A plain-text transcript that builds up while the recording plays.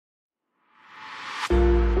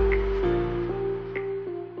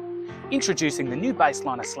Introducing the new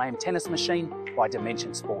Baseliner Slam tennis machine by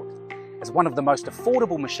Dimension Sport. As one of the most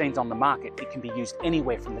affordable machines on the market, it can be used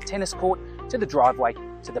anywhere from the tennis court to the driveway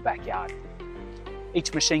to the backyard.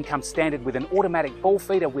 Each machine comes standard with an automatic ball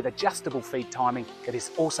feeder with adjustable feed timing that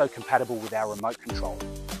is also compatible with our remote control.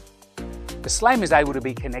 The Slam is able to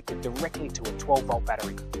be connected directly to a 12-volt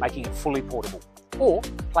battery, making it fully portable, or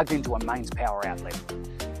plugged into a mains power outlet.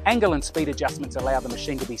 Angle and speed adjustments allow the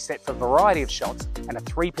machine to be set for a variety of shots, and a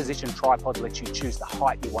 3-position tripod lets you choose the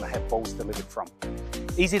height you want to have balls delivered from.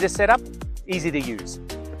 Easy to set up, easy to use.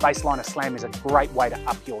 The Baseliner Slam is a great way to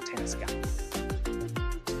up your tennis game.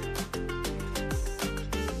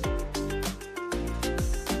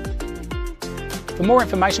 For more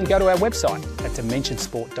information, go to our website at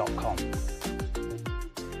dimensionsport.com.